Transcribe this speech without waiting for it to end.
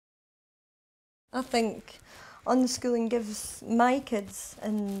I think unschooling gives my kids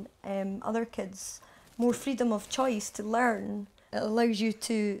and other kids more freedom of choice to learn. It allows you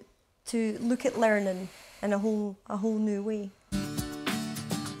to look at learning in a whole new way.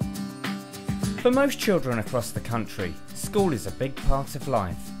 For most children across the country, school is a big part of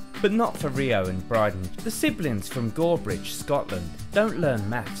life. But not for Rio and Bryden. The siblings from Gorebridge, Scotland, don't learn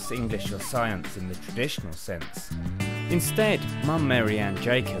maths, English or science in the traditional sense. Instead, Mum Maryanne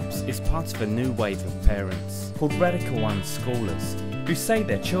Jacobs is part of a new wave of parents called radical unschoolers, who say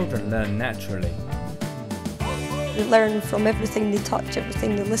their children learn naturally. They learn from everything they touch,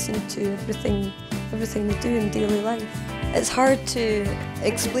 everything they listen to, everything they do in daily life. It's hard to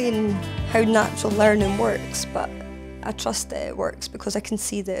explain how natural learning works, but I trust that it works because I can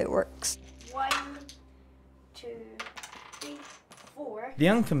see that it works. 1, 2, 3, 4. The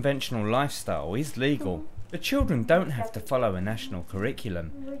unconventional lifestyle is legal. The children don't have to follow a national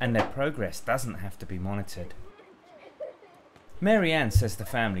curriculum, and their progress doesn't have to be monitored. Maryanne says the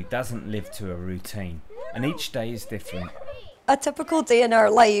family doesn't live to a routine, and each day is different. A typical day in our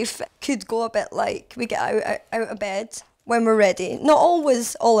life could go a bit like we get out of bed when we're ready. Not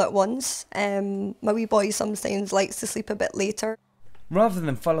always all at once. My wee boy sometimes likes to sleep a bit later. Rather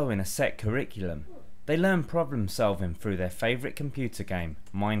than following a set curriculum, they learn problem solving through their favourite computer game,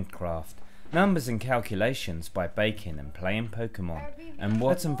 Minecraft, numbers and calculations by baking and playing Pokemon, and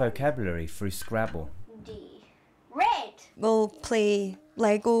words and vocabulary through Scrabble. D. Red. We'll play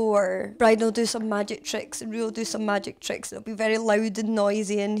Lego, or Bryden will do some magic tricks and Rio will do some magic tricks. It'll be very loud and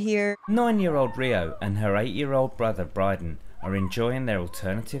noisy in here. 9-year-old Rio and her 8-year-old brother Bryden are enjoying their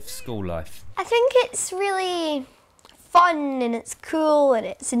alternative school life. I think it's really fun and it's cool and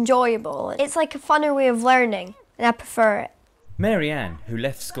it's enjoyable. It's like a funner way of learning and I prefer it. Maryanne, who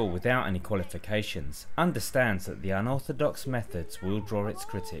left school without any qualifications, understands that the unorthodox methods will draw its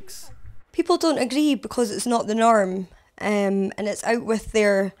critics. People don't agree because it's not the norm. And it's out with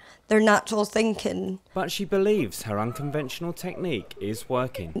their natural thinking. But she believes her unconventional technique is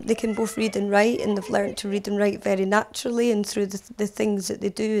working. They can both read and write, and they've learned to read and write very naturally and through the things that they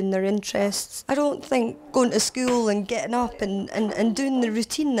do and their interests. I don't think going to school and getting up and doing the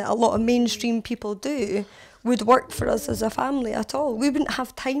routine that a lot of mainstream people do would work for us as a family at all. We wouldn't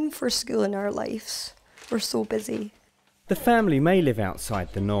have time for school in our lives. We're so busy. The family may live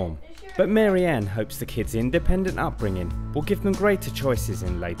outside the norm, but Maryanne hopes the kids' independent upbringing will give them greater choices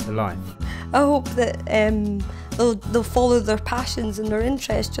in later life. I hope that they'll follow their passions and their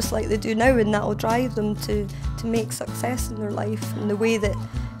interests just like they do now, and that will drive them to make success in their life in the way that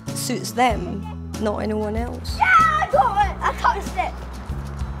suits them, not anyone else. Yeah, I got it! I touched it!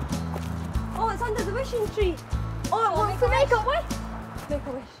 Oh, it's under the wishing tree. Oh, it wants to make a wish! Make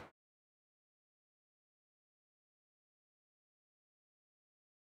a wish.